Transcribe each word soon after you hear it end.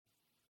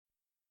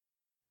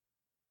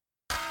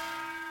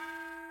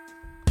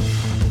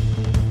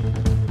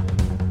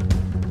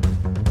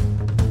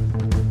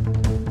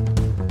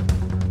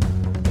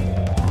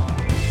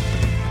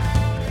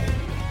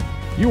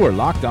You are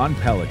Locked On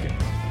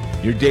Pelicans,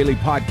 your daily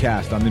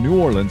podcast on the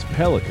New Orleans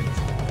Pelicans,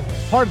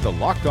 part of the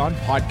Locked On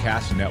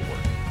Podcast Network,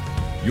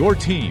 your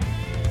team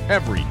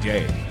every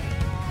day.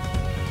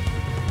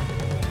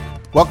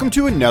 Welcome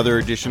to another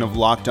edition of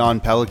Locked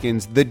On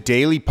Pelicans, the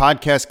daily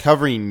podcast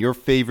covering your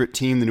favorite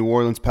team, the New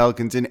Orleans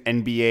Pelicans, and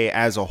NBA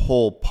as a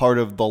whole, part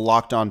of the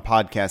Locked On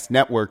Podcast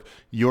Network,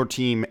 your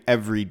team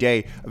every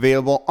day.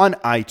 Available on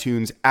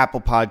iTunes,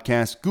 Apple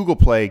Podcasts, Google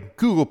Play,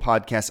 Google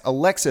Podcasts,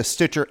 Alexa,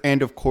 Stitcher,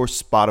 and of course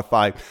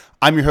Spotify.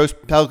 I'm your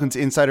host, Pelicans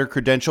Insider,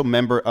 credential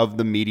member of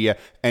the media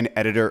and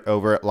editor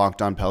over at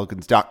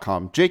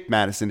LockedOnPelicans.com, Jake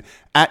Madison,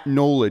 at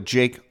NOLA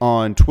Jake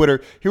on Twitter.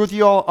 Here with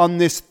you all on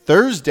this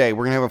Thursday.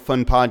 We're going to have a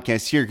fun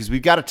podcast here because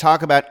we've got to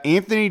talk about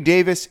Anthony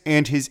Davis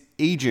and his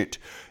agent.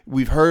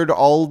 We've heard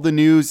all the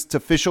news. It's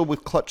official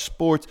with Clutch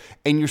Sports,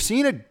 and you're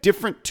seeing a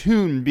different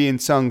tune being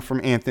sung from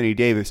Anthony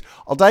Davis.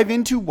 I'll dive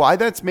into why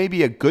that's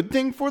maybe a good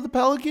thing for the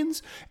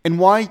Pelicans and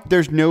why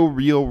there's no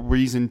real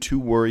reason to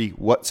worry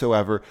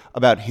whatsoever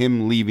about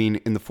him leaving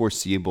in the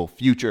foreseeable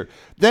future.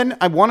 Then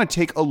I want to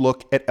take a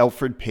look at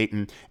Elfrid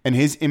Payton and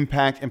his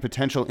impact and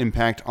potential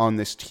impact on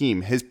this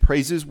team. His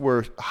praises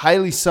were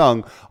highly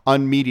sung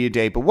on Media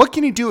Day, but what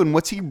can he do and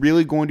what's he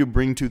really going to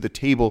bring to the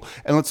table?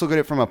 And let's look at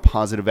it from a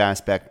positive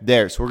aspect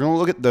there. So we're going to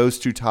look at those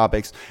two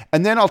topics,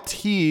 and then I'll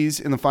tease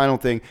in the final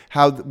thing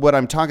how what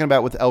I'm talking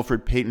about with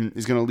Elfrid Payton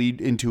is going to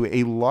lead into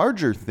a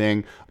larger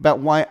thing about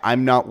why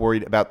I'm not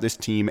worried about this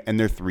team and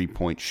their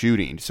three-point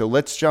shooting. So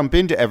let's jump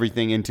into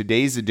everything in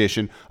today's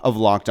edition of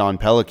Locked On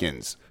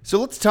Pelicans. So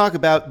let's talk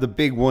about the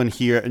big one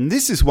here, and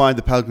this is why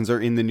the Pelicans are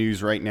in the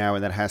news right now,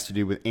 and that has to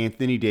do with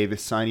Anthony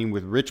Davis signing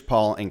with Rich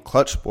Paul and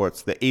Clutch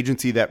Sports, the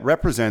agency that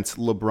represents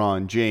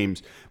LeBron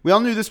James. We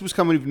all knew this was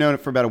coming. We've known it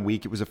for about a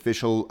week. It was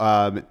official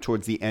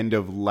towards the end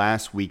of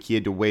last week. He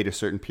had to wait a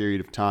certain period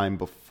of time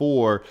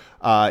before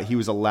he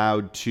was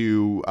allowed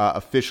to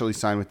officially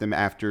sign with them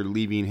after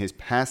leaving his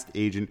past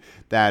agent,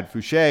 Thad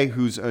Fouché,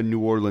 who's a New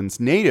Orleans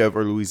native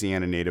or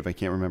Louisiana native. I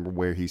can't remember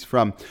where he's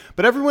from.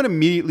 But everyone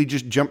immediately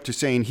just jumped to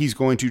saying he's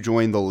going to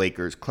join the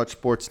Lakers. Clutch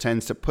Sports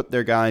tends to put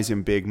their guys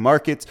in big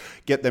markets,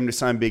 get them to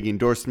sign big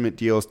endorsement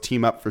deals,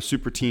 team up for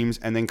super teams,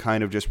 and then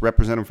kind of just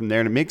represent them from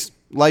there. And it makes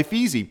life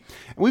easy.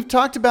 And we've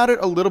talked about it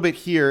a little bit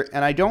here,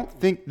 and I don't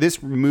think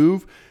this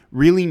move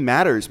really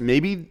matters.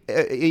 Maybe,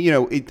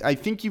 I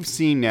think you've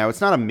seen now,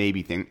 it's not a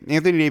maybe thing.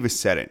 Anthony Davis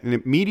said it. And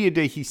at Media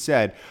Day, he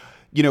said,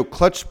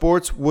 Clutch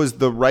Sports was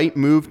the right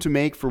move to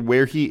make for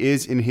where he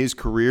is in his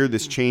career.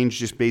 This change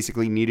just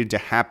basically needed to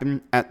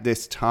happen at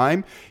this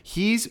time.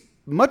 He's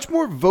much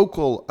more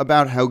vocal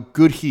about how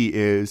good he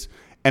is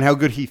and how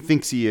good he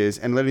thinks he is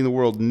and letting the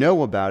world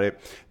know about it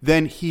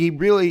than he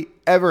really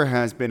ever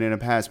has been in the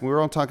past. We were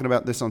all talking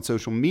about this on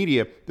social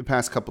media the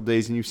past couple of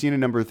days, and you've seen a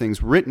number of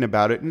things written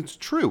about it, and it's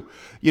true.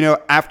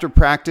 After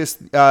practice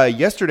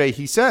yesterday,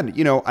 he said,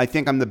 I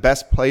think I'm the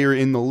best player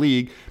in the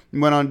league. He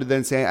went on to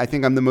then say, I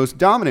think I'm the most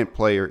dominant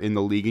player in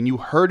the league. And you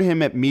heard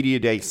him at Media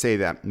Day say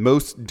that,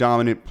 most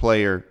dominant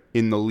player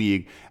in the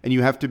league. And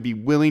you have to be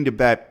willing to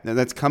bet that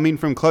that's coming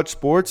from Clutch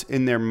Sports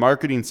in their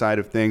marketing side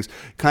of things,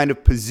 kind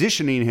of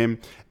positioning him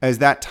as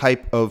that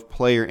type of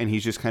player. And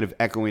he's just kind of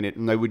echoing it.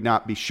 And I would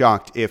not be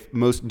shocked if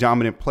most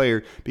dominant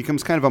player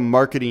becomes kind of a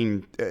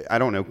marketing,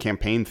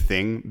 campaign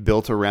thing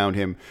built around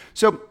him.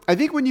 So I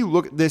think when you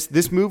look at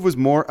this move was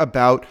more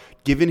about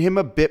giving him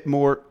a bit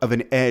more of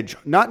an edge,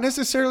 not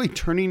necessarily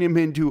turning him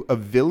into a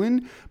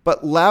villain,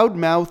 but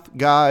loudmouth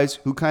guys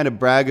who kind of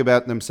brag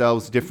about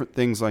themselves, different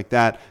things like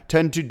that,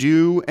 tend to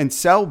do and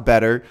sell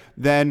better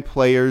than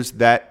players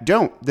that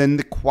don't, than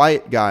the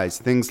quiet guys,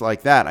 things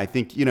like that. I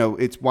think,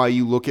 it's why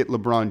you look at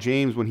LeBron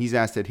James when he's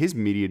asked at his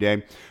Media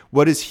Day,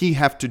 what does he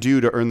have to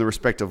do to earn the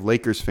respect of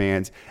Lakers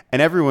fans?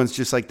 And everyone's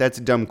just like, that's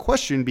a dumb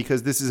question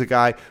because this is a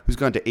guy who's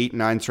gone to 8,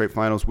 9 straight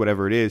finals,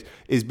 whatever it is,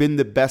 has been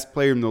the best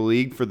player in the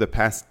league for the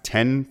past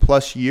 10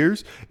 plus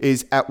years,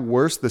 is at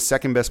worst the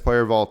second best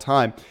player of all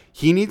time.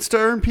 He needs to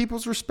earn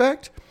people's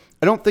respect.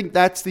 I don't think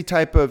that's the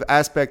type of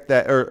aspect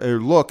that or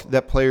look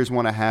that players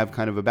want to have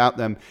kind of about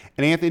them.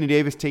 And Anthony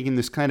Davis taking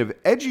this kind of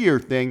edgier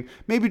thing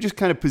maybe just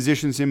kind of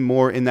positions him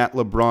more in that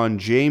LeBron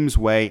James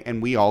way.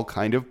 And we all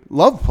kind of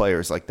love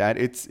players like that.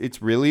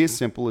 It's really as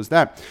simple as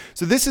that.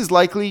 So this is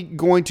likely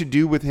going to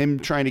do with him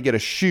trying to get a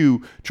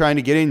shoe, trying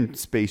to get in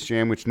Space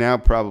Jam, which now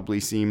probably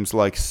seems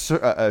like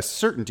a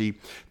certainty,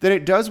 than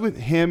it does with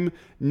him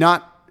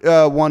not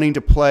wanting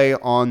to play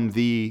on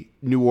the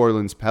New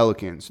Orleans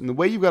Pelicans. And the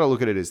way you've got to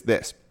look at it is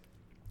this.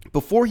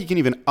 Before he can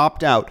even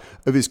opt out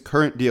of his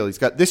current deal, he's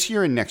got this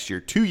year and next year,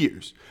 2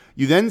 years.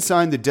 You then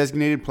sign the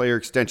designated player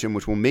extension,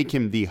 which will make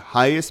him the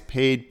highest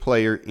paid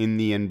player in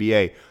the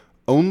NBA.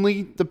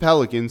 Only the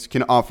Pelicans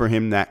can offer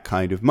him that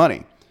kind of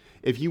money.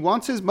 If he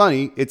wants his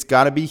money, it's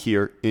got to be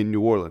here in New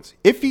Orleans.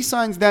 If he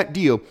signs that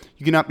deal,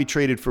 you cannot be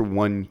traded for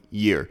 1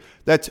 year.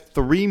 That's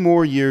 3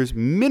 more years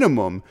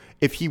minimum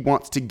if he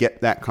wants to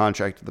get that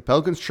contract. If the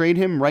Pelicans trade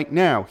him right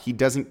now, he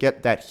doesn't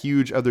get that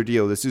huge other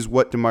deal. This is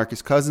what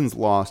DeMarcus Cousins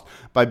lost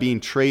by being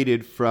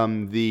traded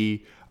from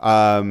the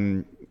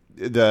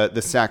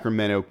the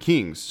Sacramento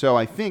Kings. So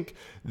I think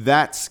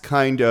that's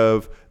kind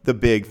of the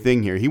big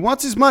thing here. He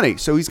wants his money,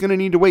 so he's going to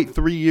need to wait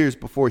 3 years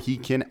before he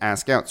can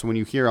ask out. So when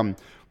you hear on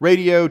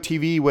radio,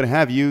 TV, what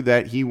have you,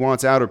 that he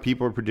wants out or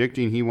people are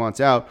predicting he wants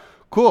out,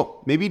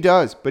 cool, maybe he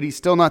does, but he's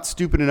still not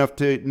stupid enough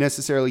to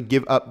necessarily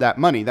give up that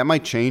money. That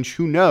might change,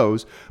 who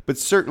knows, but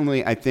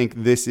certainly I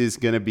think this is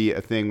going to be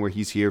a thing where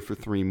he's here for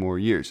 3 more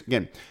years.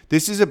 Again,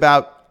 this is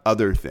about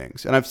other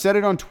things, and I've said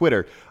it on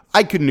Twitter.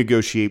 I could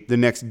negotiate the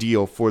next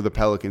deal for the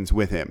Pelicans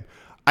with him.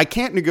 I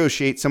can't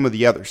negotiate some of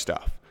the other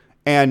stuff.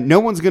 And no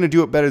one's going to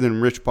do it better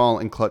than Rich Paul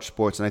and Clutch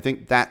Sports. And I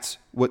think that's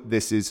what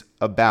this is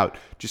about.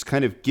 Just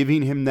kind of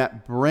giving him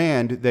that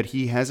brand that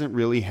he hasn't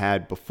really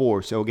had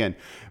before. So again,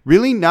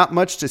 really not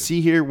much to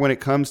see here when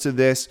it comes to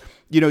this.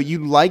 You know,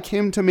 you'd like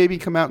him to maybe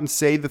come out and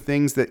say the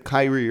things that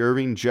Kyrie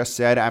Irving just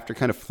said after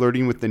kind of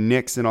flirting with the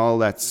Knicks and all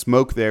that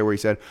smoke there, where he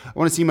said, I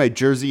want to see my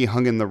jersey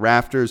hung in the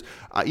rafters.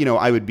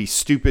 I would be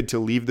stupid to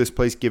leave this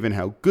place given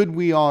how good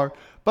we are.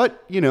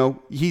 But,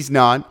 he's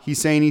not. He's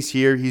saying he's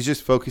here. He's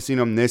just focusing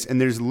on this. And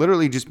there's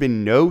literally just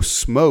been no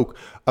smoke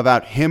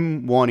about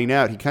him wanting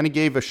out. He kind of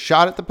gave a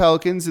shot at the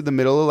Pelicans in the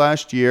middle of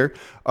last year,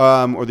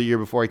 or the year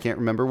before, I can't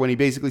remember, when he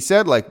basically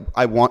said,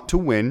 I want to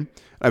win.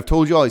 I've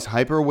told you all, he's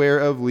hyper aware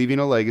of leaving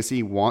a legacy.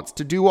 He wants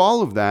to do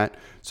all of that.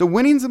 So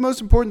winning's the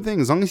most important thing.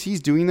 As long as he's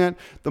doing that,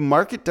 the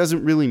market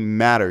doesn't really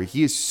matter.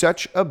 He is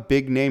such a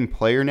big name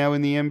player now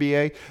in the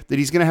NBA that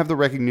he's going to have the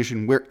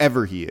recognition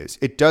wherever he is.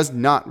 It does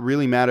not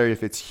really matter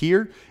if it's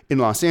here in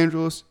Los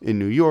Angeles, in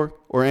New York,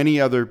 or any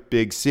other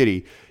big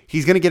city.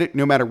 He's going to get it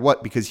no matter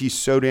what because he's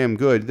so damn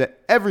good that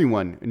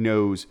everyone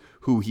knows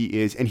who he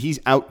is, and he's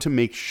out to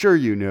make sure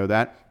you know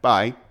that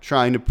by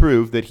trying to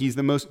prove that he's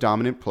the most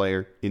dominant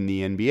player in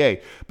the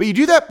NBA. But you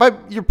do that by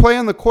your play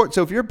on the court.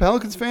 So if you're a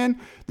Pelicans fan,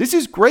 this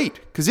is great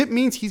because it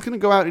means he's going to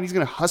go out and he's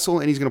going to hustle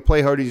and he's going to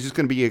play hard. And he's just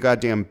going to be a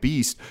goddamn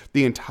beast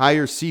the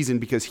entire season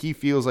because he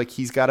feels like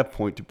he's got a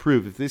point to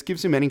prove. If this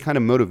gives him any kind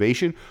of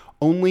motivation,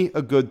 only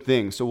a good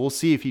thing. So we'll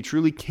see if he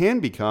truly can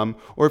become,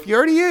 or if he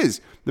already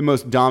is, the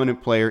most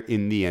dominant player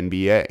in the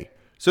NBA.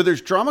 So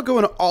there's drama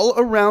going all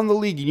around the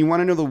league, and you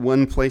want to know the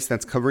one place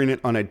that's covering it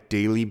on a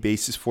daily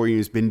basis for you,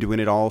 has been doing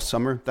it all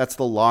summer? That's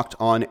the Locked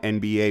On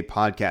NBA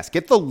podcast.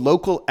 Get the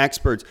local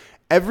experts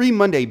every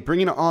Monday,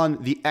 bringing on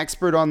the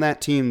expert on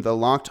that team, the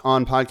Locked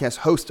On podcast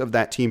host of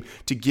that team,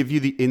 to give you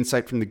the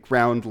insight from the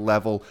ground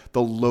level,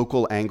 the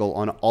local angle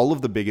on all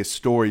of the biggest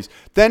stories.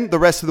 Then the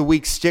rest of the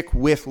week, stick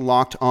with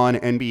Locked On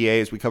NBA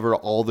as we cover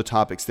all the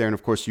topics there. And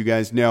of course, you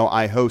guys know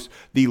I host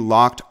the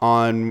Locked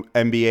On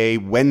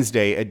NBA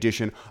Wednesday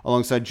edition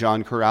alongside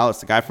John Corrales,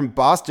 the guy from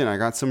Boston. I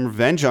got some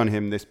revenge on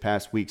him this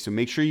past week, so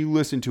make sure you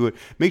listen to it.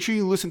 Make sure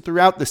you listen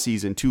throughout the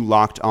season to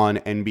Locked On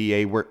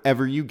NBA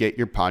wherever you get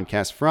your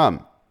podcast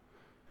from.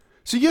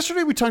 So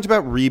yesterday we talked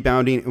about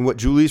rebounding and what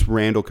Julius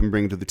Randle can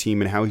bring to the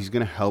team and how he's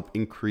going to help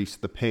increase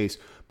the pace.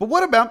 But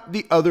what about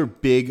the other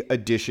big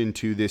addition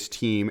to this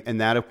team? And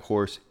that, of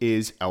course,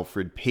 is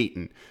Elfrid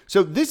Payton.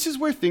 So this is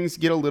where things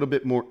get a little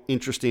bit more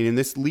interesting. And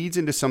this leads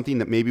into something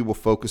that maybe we'll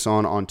focus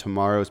on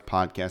tomorrow's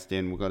podcast.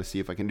 And we're going to see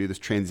if I can do this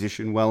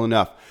transition well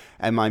enough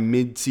at my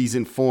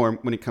mid-season form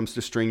when it comes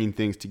to stringing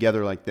things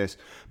together like this.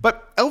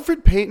 But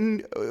Elfrid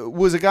Payton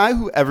was a guy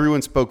who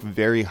everyone spoke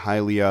very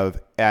highly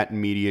of at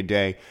Media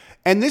Day.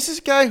 And this is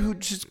a guy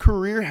whose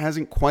career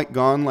hasn't quite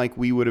gone like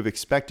we would have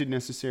expected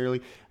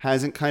necessarily,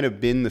 hasn't kind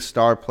of been the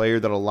star player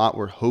that a lot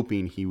were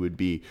hoping he would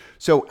be.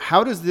 So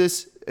how does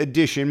this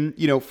addition,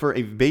 for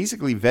a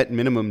basically vet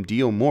minimum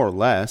deal, more or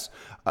less,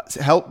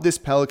 help this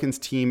Pelicans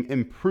team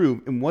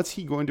improve, and what's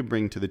he going to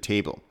bring to the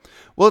table?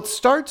 Well, it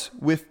starts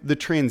with the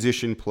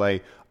transition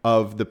play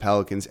of the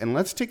Pelicans, and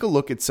let's take a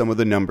look at some of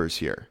the numbers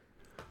here.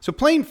 So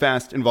playing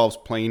fast involves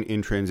playing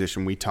in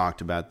transition. We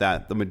talked about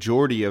that. The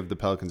majority of the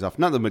Pelicans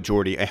not the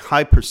majority, a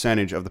high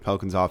percentage of the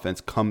Pelicans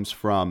offense comes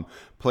from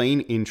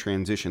playing in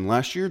transition.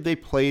 Last year, they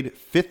played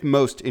fifth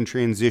most in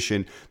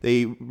transition.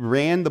 They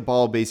ran the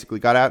ball, basically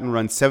got out and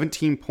run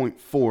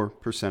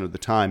 17.4% of the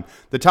time.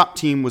 The top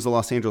team was the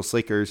Los Angeles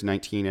Lakers,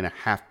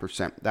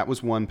 19.5%. That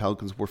was one.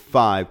 Pelicans were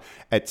 5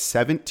 at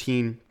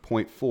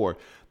 17.4.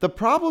 The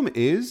problem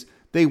is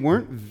they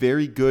weren't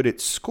very good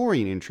at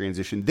scoring in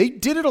transition. They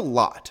did it a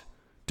lot.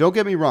 Don't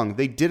get me wrong,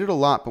 they did it a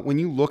lot, but when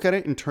you look at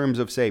it in terms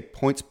of, say,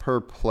 points per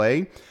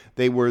play,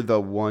 they were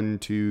the 1,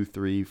 2,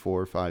 3,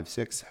 4, 5,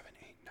 6, 7,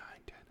 8, 9,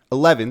 10,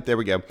 11th. There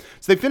we go.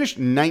 So they finished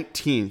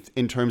 19th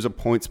in terms of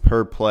points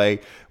per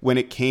play when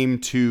it came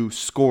to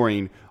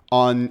scoring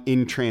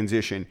in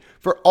transition.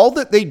 For all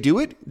that they do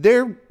it,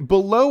 they're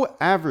below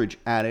average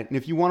at it. And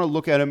if you want to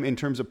look at them in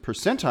terms of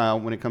percentile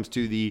when it comes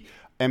to the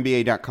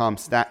NBA.com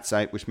stat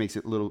site, which makes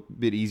it a little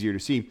bit easier to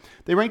see,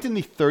 they ranked in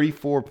the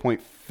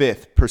 34.5th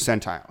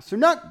percentile. So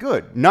not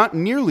good, not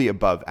nearly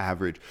above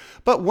average.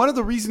 But one of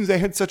the reasons they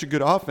had such a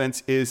good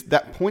offense is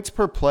that points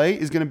per play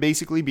is going to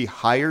basically be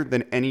higher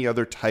than any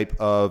other type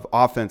of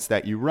offense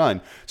that you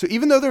run. So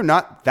even though they're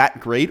not that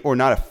great or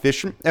not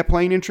efficient at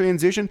playing in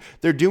transition,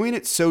 they're doing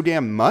it so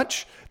damn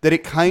much that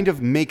it kind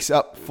of makes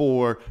up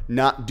for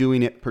not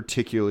doing it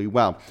particularly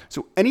well.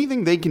 So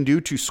anything they can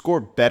do to score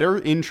better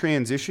in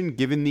transition,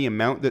 given the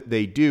amount that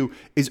they do,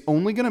 is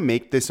only going to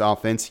make this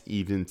offense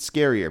even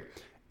scarier.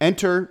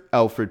 Enter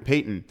Elfrid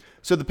Payton.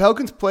 So the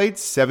Pelicans played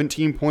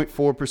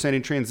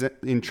 17.4%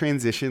 in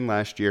transition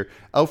last year.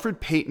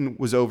 Elfrid Payton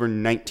was over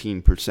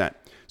 19%.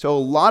 So a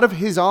lot of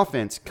his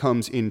offense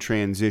comes in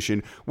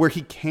transition where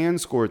he can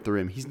score at the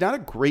rim. He's not a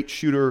great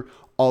shooter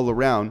all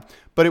around,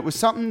 but it was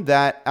something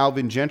that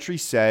Alvin Gentry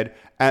said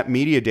at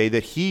Media Day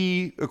that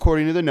he,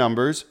 according to the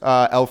numbers,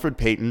 Elfrid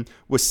Payton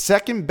was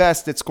second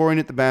best at scoring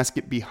at the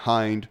basket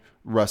behind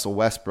Russell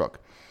Westbrook.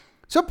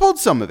 So I pulled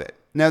some of it.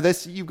 Now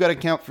this, you've got to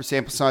account for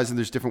sample size, and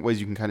there's different ways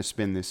you can kind of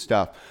spin this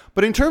stuff.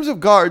 But in terms of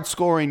guards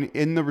scoring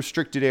in the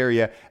restricted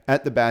area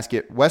at the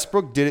basket,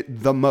 Westbrook did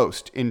it the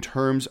most in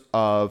terms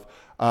of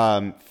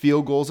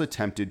field goals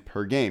attempted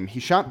per game. He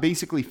shot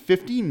basically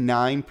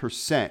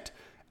 59%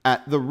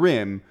 at the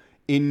rim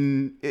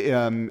in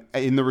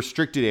the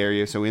restricted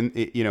area, so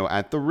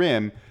at the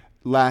rim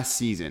last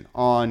season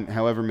on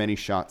however many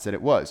shots that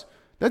it was.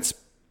 That's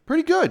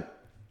pretty good.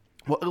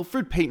 Well,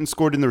 Elfrid Payton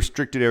scored in the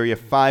restricted area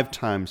 5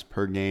 times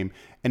per game,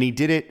 and he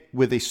did it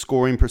with a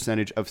scoring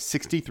percentage of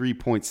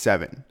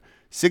 63.7.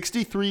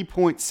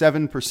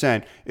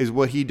 63.7% is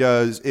what he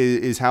does,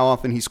 is how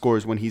often he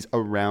scores when he's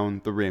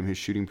around the rim, his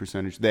shooting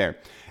percentage there.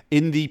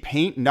 In the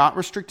paint, not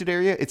restricted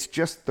area, it's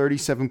just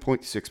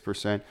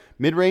 37.6%.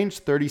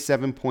 Mid-range,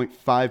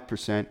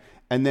 37.5%.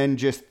 And then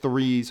just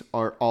threes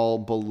are all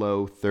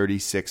below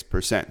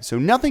 36%. So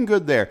nothing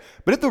good there.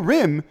 But at the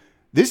rim,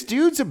 this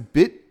dude's a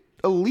bit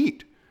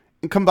elite.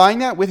 And combine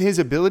that with his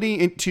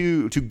ability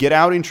to get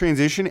out in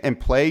transition and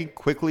play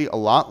quickly a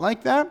lot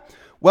like that,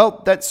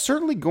 well, that's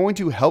certainly going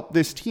to help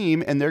this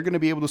team, and they're going to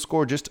be able to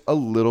score just a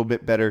little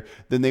bit better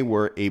than they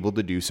were able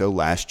to do so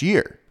last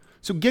year.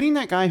 So getting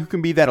that guy who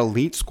can be that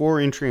elite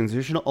scorer in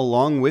transition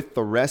along with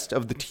the rest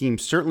of the team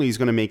certainly is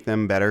going to make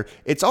them better.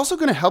 It's also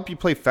going to help you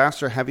play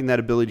faster, having that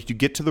ability to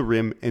get to the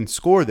rim and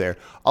score there.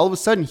 All of a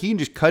sudden, he can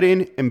just cut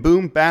in and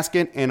boom,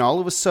 basket, and all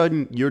of a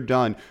sudden, you're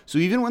done. So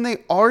even when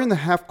they are in the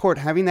half court,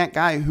 having that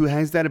guy who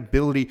has that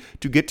ability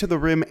to get to the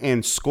rim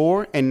and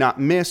score and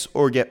not miss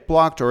or get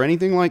blocked or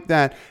anything like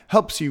that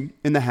helps you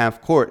in the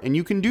half court. And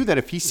you can do that.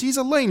 If he sees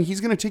a lane,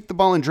 he's going to take the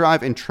ball and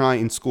drive and try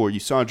and score.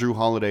 You saw Jrue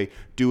Holiday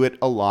do it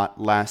a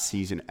lot last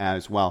season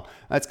as well.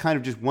 That's kind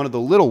of just one of the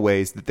little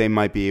ways that they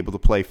might be able to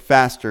play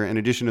faster, in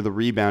addition to the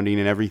rebounding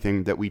and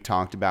everything that we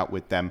talked about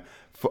with them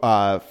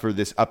for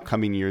this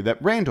upcoming year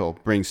that Randall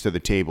brings to the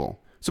table.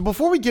 So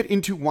before we get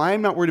into why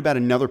I'm not worried about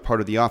another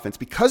part of the offense,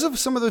 because of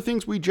some of the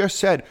things we just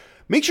said,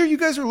 make sure you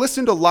guys are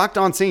listening to Locked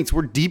On Saints.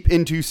 We're deep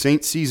into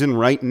Saints season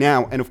right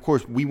now. And of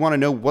course, we want to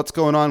know what's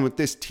going on with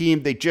this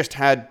team. They just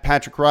had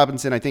Patrick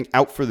Robinson, I think,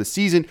 out for the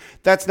season.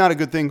 That's not a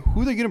good thing.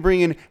 Who are they going to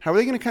bring in? How are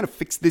they going to kind of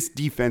fix this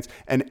defense?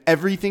 And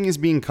everything is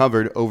being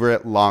covered over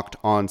at Locked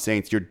On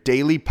Saints, your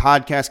daily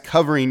podcast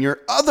covering your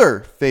other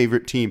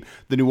favorite team,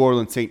 the New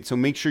Orleans Saints. So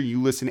make sure you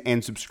listen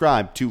and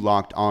subscribe to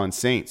Locked On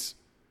Saints.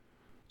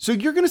 So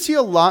you're going to see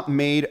a lot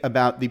made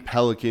about the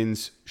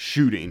Pelicans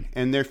shooting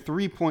and their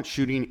three-point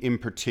shooting in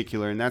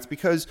particular. And that's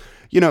because,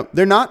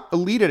 they're not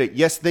elite at it.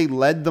 Yes, they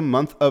led the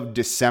month of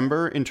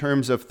December in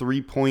terms of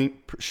three-point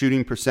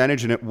shooting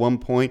percentage. And at one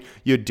point,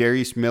 you had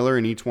Darius Miller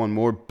and E'Twaun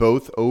Moore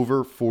both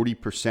over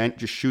 40%,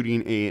 just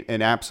shooting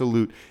an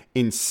absolute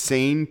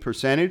insane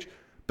percentage.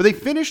 But they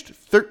finished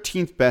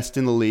 13th best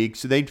in the league,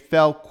 so they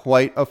fell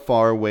quite a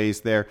far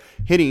ways there,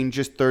 hitting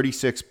just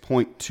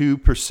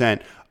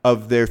 36.2%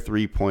 of their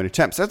three-point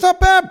attempts. That's not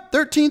bad.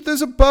 13th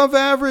is above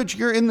average.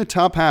 You're in the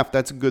top half.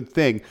 That's a good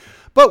thing.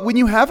 But when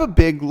you have a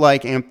big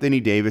like Anthony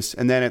Davis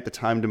and then at the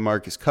time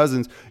DeMarcus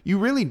Cousins, you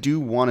really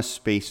do want to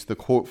space the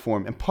court for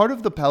him. And part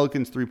of the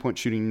Pelicans' three-point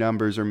shooting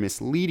numbers are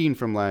misleading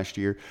from last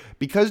year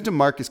because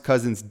DeMarcus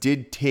Cousins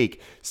did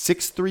take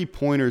 6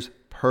 three-pointers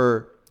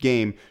per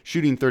game,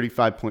 shooting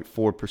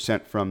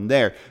 35.4% from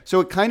there. So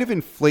it kind of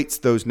inflates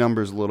those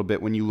numbers a little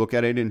bit when you look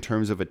at it in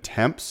terms of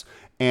attempts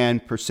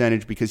and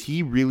percentage, because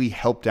he really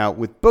helped out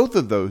with both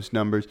of those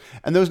numbers.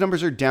 And those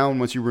numbers are down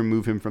once you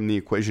remove him from the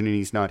equation and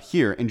he's not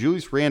here. And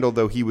Julius Randle,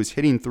 though he was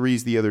hitting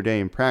threes the other day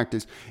in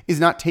practice, is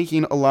not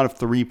taking a lot of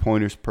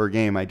three-pointers per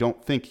game. I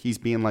don't think he's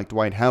being like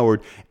Dwight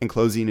Howard and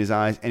closing his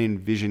eyes and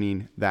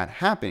envisioning that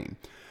happening.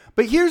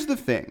 But here's the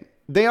thing.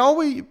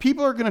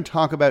 People are going to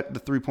talk about the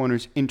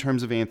three-pointers in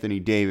terms of Anthony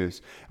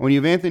Davis. And when you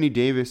have Anthony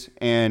Davis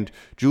and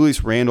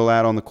Julius Randle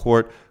out on the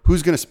court,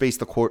 who's going to space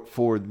the court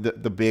for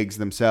the bigs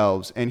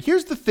themselves? And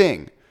here's the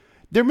thing.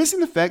 They're missing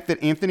the fact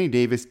that Anthony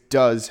Davis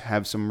does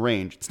have some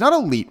range. It's not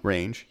elite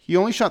range. He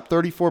only shot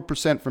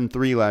 34% from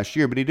three last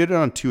year, but he did it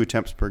on 2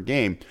 attempts per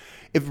game.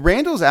 If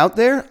Randall's out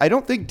there, I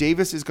don't think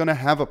Davis is going to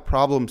have a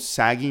problem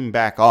sagging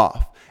back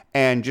off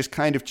and just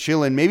kind of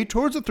chilling, maybe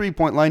towards the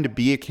three-point line to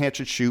be a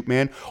catch-and-shoot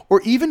man,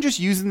 or even just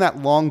using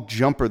that long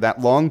jumper, that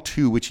long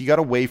two, which he got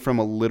away from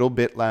a little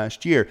bit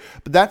last year.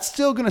 But that's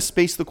still going to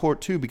space the court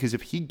too, because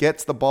if he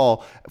gets the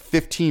ball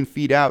 15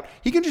 feet out,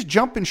 he can just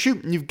jump and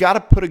shoot, and you've got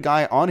to put a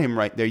guy on him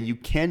right there. You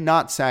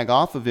cannot sag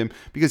off of him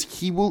because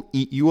he will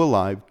eat you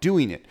alive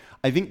doing it.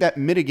 I think that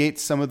mitigates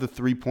some of the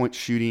three-point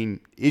shooting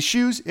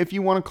issues, if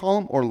you want to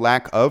call them, or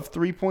lack of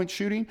three-point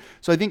shooting.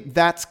 So I think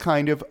that's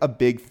kind of a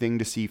big thing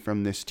to see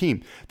from this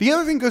team. The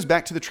other thing goes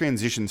back to the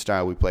transition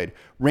style we played.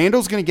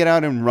 Randall's going to get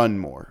out and run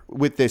more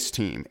with this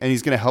team, and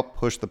he's going to help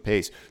push the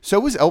pace.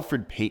 So is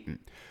Elfrid Payton.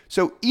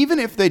 So even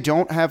if they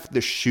don't have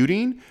the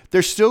shooting,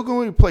 they're still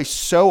going to play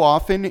so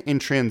often in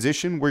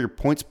transition where your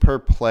points per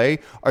play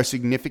are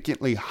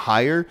significantly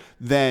higher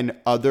than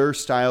other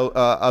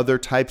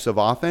types of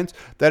offense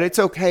that it's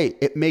okay.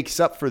 It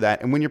makes up for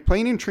that. And when you're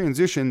playing in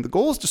transition, the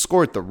goal is to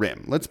score at the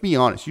rim. Let's be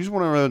honest. You just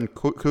want to run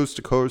coast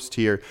to coast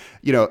here,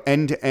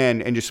 end to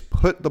end, and just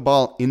put the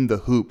ball in the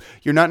hoop.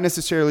 You're not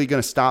necessarily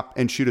going to stop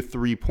and shoot a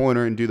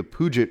three-pointer and do the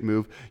Puget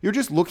move. You're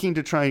just looking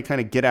to try and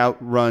kind of get out,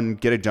 run,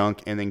 get a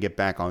dunk, and then get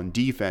back on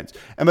defense.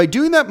 And by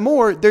doing that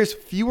more, there's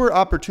fewer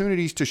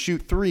opportunities to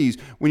shoot threes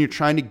when you're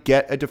trying to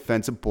get a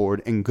defensive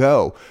board and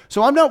go.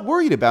 So I'm not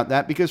worried about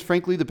that because,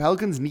 frankly, the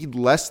Pelicans need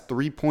less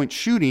three-point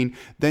shooting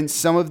than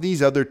some of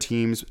these other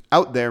teams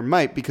out there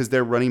might because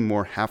they're running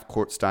more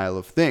half-court style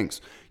of things.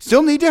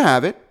 Still need to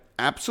have it.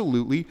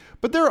 Absolutely.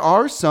 But there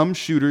are some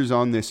shooters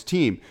on this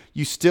team.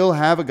 You still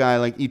have a guy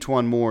like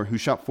E'Twaun Moore who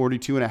shot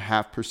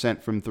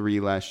 42.5% from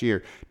three last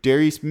year.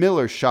 Darius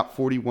Miller shot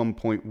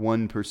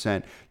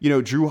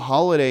 41.1%. Drew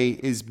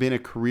Holiday has been a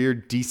career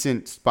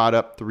decent spot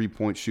up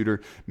three-point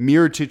shooter.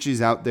 Mirotic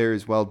is out there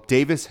as well.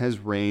 Davis has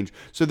range.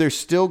 So there's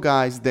still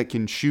guys that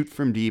can shoot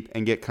from deep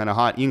and get kind of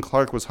hot. Ian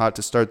Clark was hot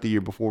to start the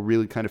year before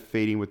really kind of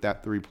fading with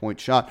that three-point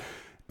shot.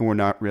 And we're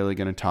not really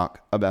going to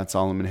talk about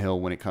Solomon Hill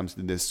when it comes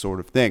to this sort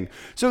of thing.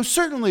 So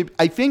certainly,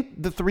 I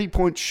think the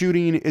three-point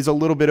shooting is a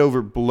little bit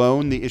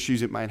overblown, the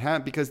issues it might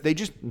have, because they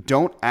just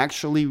don't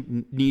actually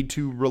need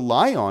to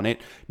rely on it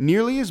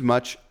nearly as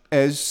much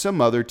as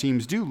some other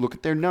teams do. Look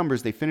at their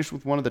numbers. They finished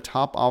with one of the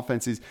top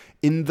offenses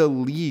in the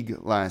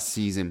league last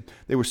season.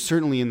 They were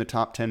certainly in the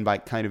top 10 by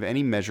kind of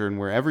any measure and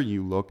wherever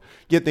you look,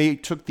 yet they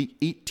took the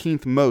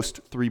 18th most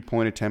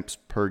three-point attempts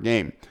per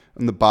game.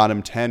 In the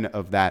bottom 10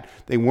 of that.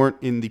 They weren't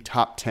in the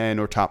top 10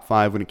 or top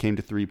 5 when it came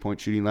to three-point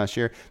shooting last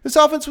year. This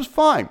offense was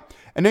fine.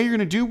 And now you're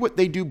going to do what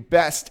they do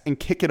best and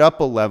kick it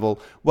up a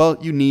level. Well,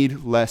 you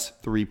need less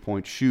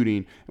three-point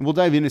shooting. And we'll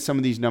dive into some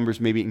of these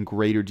numbers maybe in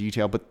greater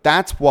detail, but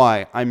that's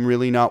why I'm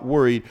really not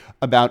worried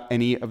about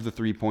any of the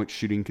three-point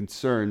shooting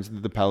concerns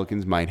that the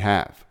Pelicans might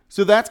have.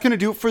 So that's going to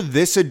do it for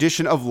this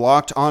edition of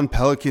Locked On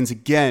Pelicans.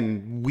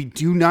 Again, we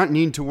do not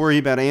need to worry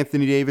about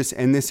Anthony Davis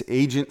and this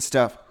agent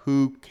stuff.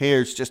 Who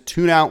cares? Just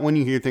tune out when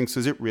you hear things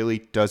because it really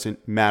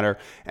doesn't matter.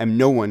 And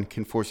no one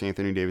can force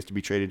Anthony Davis to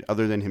be traded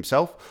other than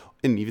himself.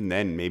 And even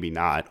then, maybe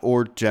not.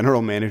 Or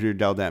general manager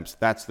Dell Demps.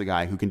 That's the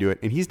guy who can do it.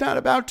 And he's not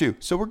about to.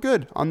 So we're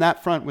good on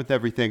that front with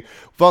everything.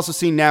 We've also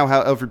seen now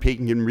how Elfrid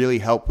Payton can really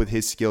help with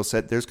his skill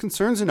set. There's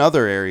concerns in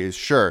other areas,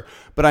 sure.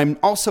 But I'm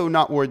also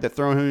not worried that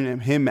throwing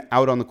him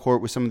out on the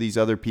court with some of these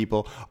other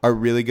people are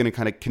really going to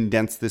kind of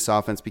condense this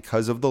offense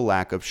because of the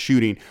lack of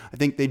shooting. I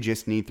think they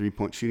just need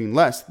three-point shooting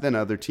less than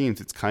other teams.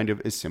 It's kind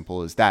of as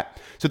simple as that.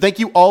 So thank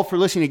you all for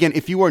listening. Again,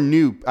 if you are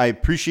new, I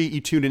appreciate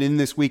you tuning in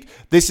this week.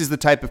 This is the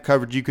type of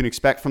coverage you can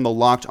expect from the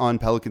Locked On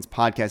Pelicans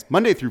podcast,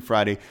 Monday through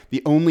Friday,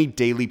 the only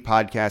daily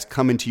podcast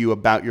coming to you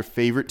about your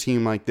favorite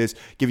team like this,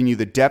 giving you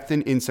the depth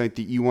and insight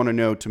that you want to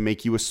know to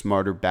make you a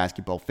smarter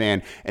basketball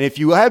fan. And if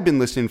you have been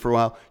listening for a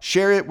while,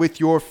 share it with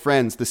your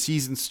friends. The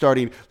season's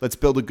starting. Let's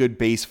build a good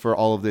base for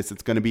all of this.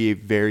 It's going to be a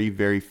very,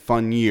 very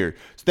fun year.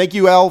 So thank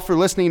you all for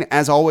listening.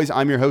 As always,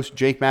 I'm your host,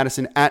 Jake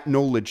Madison, at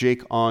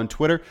NolaJake on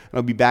Twitter. And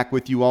I'll be back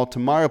with you all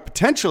tomorrow,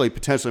 potentially,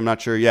 I'm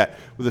not sure yet,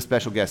 with a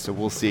special guest, so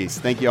we'll see.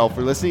 So thank you all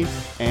for listening.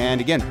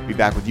 And again, be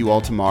back with you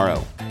all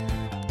tomorrow.